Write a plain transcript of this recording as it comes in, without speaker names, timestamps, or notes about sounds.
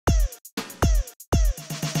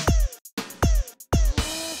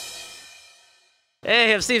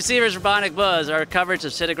Hey, I'm Steve Sievers from Bionic Buzz. Our coverage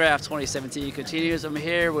of SIGGRAPH 2017 continues. I'm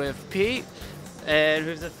here with Pete, and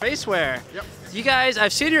who's the Faceware. Yep. You guys,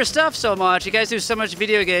 I've seen your stuff so much. You guys do so much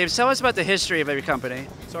video games. Tell us about the history of your company.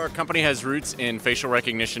 So our company has roots in facial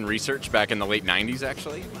recognition research back in the late 90s,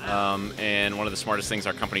 actually. And one of the smartest things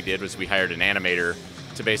our company did was we hired an animator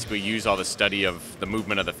to basically use all the study of the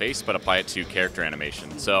movement of the face, but apply it to character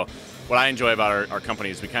animation. So what I enjoy about our company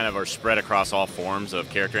is we kind of are spread across all forms of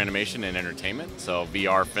character animation and entertainment. So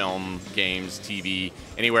VR, film, games, TV,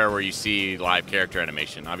 anywhere where you see live character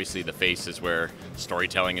animation. Obviously the face is where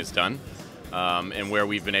storytelling is done. And where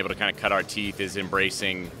we've been able to kind of cut our teeth is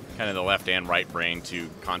embracing kind of the left and right brain to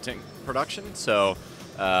content production. So,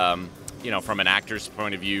 you know, from an actor's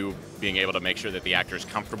point of view, being able to make sure that the actor is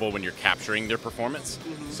comfortable when you're capturing their performance.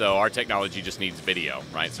 So our technology just needs video,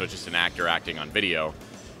 right? So it's just an actor acting on video.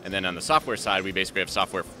 And then on the software side, we basically have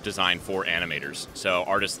software designed for animators. So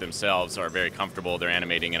artists themselves are very comfortable. They're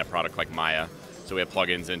animating in a product like Maya. So we have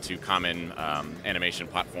plugins into common animation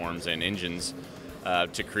platforms and engines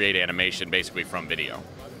to create animation basically from video.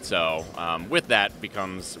 So with that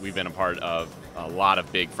we've been a part of a lot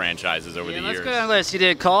of big franchises over the years. Let's go down the list. You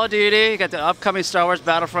did Call of Duty, you got the upcoming Star Wars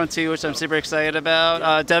Battlefront 2, which I'm super excited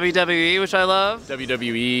about. WWE, which I love.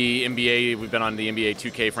 WWE, NBA, we've been on the NBA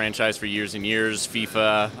 2K franchise for years and years.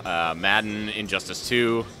 FIFA, Madden, Injustice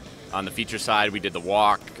 2. On the feature side, we did The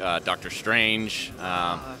Walk, Doctor Strange.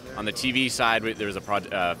 On the TV side, there was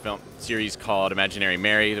a film series called Imaginary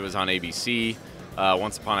Mary that was on ABC.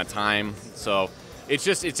 Once Upon a Time. So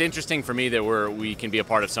it's interesting for me that we can be a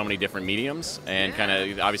part of so many different mediums, and kind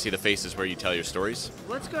of obviously the face is where you tell your stories.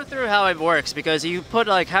 Let's go through how it works, because you put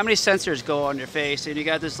like how many sensors go on your face, and you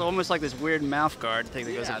got this almost like this weird mouth guard thing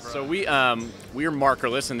that goes in front. So we are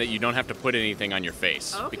markerless in that you don't have to put anything on your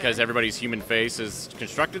face, because everybody's human face is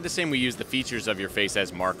constructed the same. We use the features of your face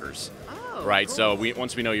as markers. Right, cool. So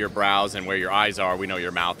once we know your brows and where your eyes are, we know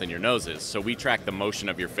your mouth and your nose is. So we track the motion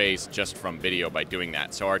of your face just from video by doing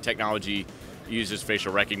that. So our technology uses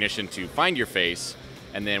facial recognition to find your face,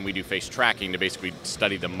 and then we do face tracking to basically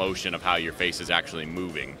study the motion of how your face is actually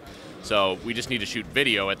moving. So we just need to shoot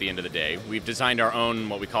video at the end of the day. We've designed our own,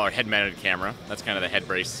 what we call our head-mounted camera. That's kind of the head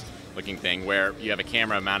brace looking thing, where you have a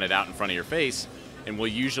camera mounted out in front of your face, and we'll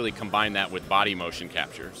usually combine that with body motion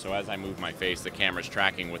capture. So as I move my face, the camera's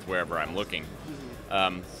tracking with wherever I'm looking.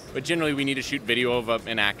 But generally we need to shoot video of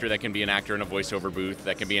an actor. That can be an actor in a voiceover booth,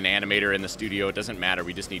 that can be an animator in the studio, it doesn't matter,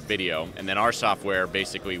 we just need video. And then our software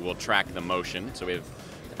basically will track the motion. So we have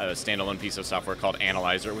a standalone piece of software called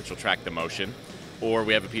Analyzer, which will track the motion. Or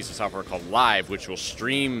we have a piece of software called Live, which will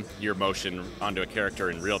stream your motion onto a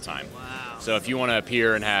character in real time. Wow. So if you want to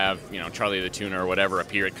appear and have, you know, Charlie the Tuner or whatever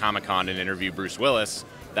appear at Comic-Con and interview Bruce Willis,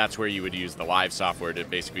 that's where you would use the Live software to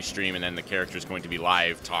basically stream, and then the character is going to be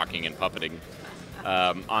live talking and puppeting.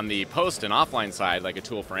 On the post and offline side, like a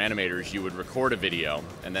tool for animators, you would record a video,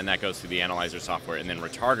 and then that goes through the Analyzer software, and then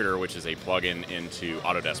Retargeter, which is a plugin into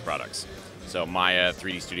Autodesk products. So Maya,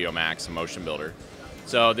 3D Studio Max, a motion builder.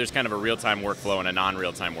 So there's kind of a real-time workflow and a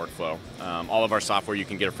non-real-time workflow. All of our software, you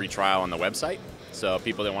can get a free trial on the website. So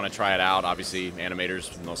people that want to try it out, obviously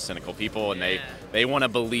animators, most cynical people, and they want to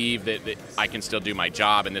believe that I can still do my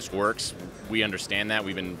job and this works. We understand that.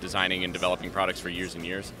 We've been designing and developing products for years and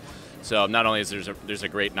years. So not only is there's a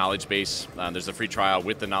great knowledge base, there's a free trial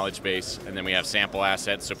with the knowledge base, and then we have sample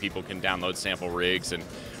assets so people can download sample rigs and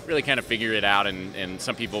really kind of figure it out. And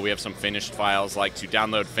some people, we have some finished files, like to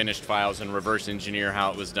download finished files and reverse engineer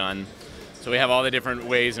how it was done. So we have all the different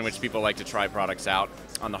ways in which people like to try products out.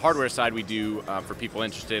 On the hardware side, we do, for people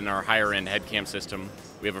interested in our higher end headcam system,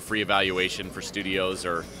 we have a free evaluation for studios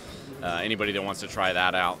or anybody that wants to try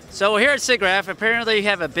that out. So here at SIGGRAPH, apparently you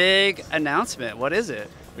have a big announcement. What is it?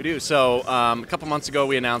 We do. So a couple months ago,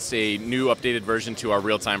 we announced a new updated version to our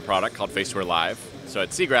real-time product called Faceware Live. So at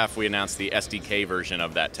SIGGRAPH, we announced the SDK version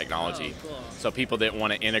of that technology. Oh, cool. So people that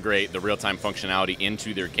want to integrate the real-time functionality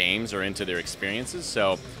into their games or into their experiences.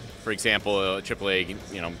 So for example, a AAA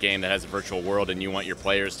game that has a virtual world, and you want your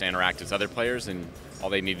players to interact as other players, and all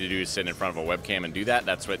they need to do is sit in front of a webcam and do that.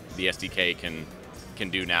 That's what the SDK can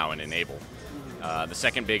do now and enable. The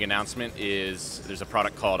second big announcement is there's a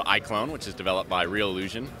product called iClone, which is developed by Real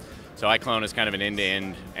Illusion. So iClone is kind of an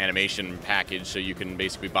end-to-end animation package, so you can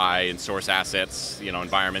basically buy and source assets,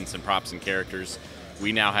 environments and props and characters.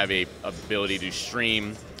 We now have a ability to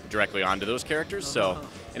stream directly onto those characters. So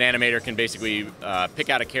an animator can basically pick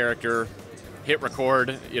out a character, hit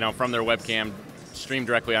record, from their webcam, stream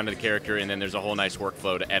directly onto the character, and then there's a whole nice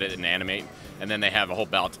workflow to edit and animate. And then they have a whole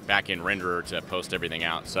back-end renderer to post everything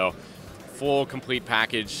out. So full, complete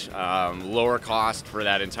package, lower cost for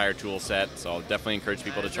that entire tool set. So I'll definitely encourage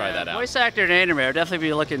people to try that out. Voice actor and animator, I'll definitely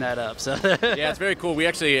be looking that up. So yeah, it's very cool. We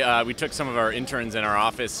actually we took some of our interns in our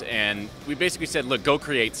office and we basically said, look, go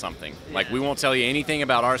create something. Yeah. Like, we won't tell you anything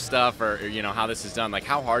about our stuff or how this is done. Like,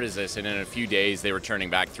 how hard is this? And in a few days, they were turning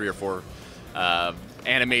back 3 or 4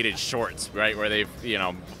 animated shorts, right, where they've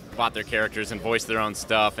bought their characters and voiced their own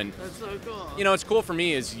stuff. And that's so cool. It's cool for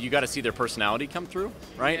me is you got to see their personality come through,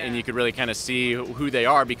 right? Yeah. And you could really kind of see who they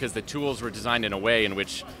are because the tools were designed in a way in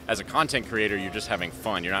which, as a content creator, you're just having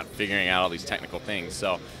fun. You're not figuring out all these technical things.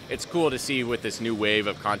 So it's cool to see with this new wave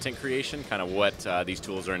of content creation kind of what these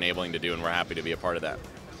tools are enabling to do, and we're happy to be a part of that.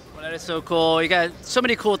 That is so cool. You got so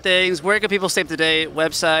many cool things. Where can people stay up to date?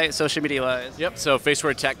 Website, social media wise? Yep. So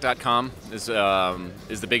facewaretech.com is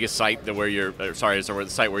the biggest site is the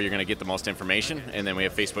site where you're going to get the most information, and then we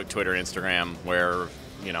have Facebook, Twitter, Instagram, where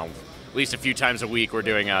at least a few times a week we're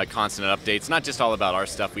doing constant updates. Not just all about our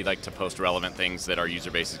stuff. We like to post relevant things that our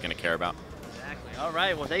user base is going to care about. Exactly. All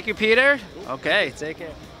right. Well, thank you, Peter. Okay. Take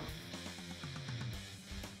care.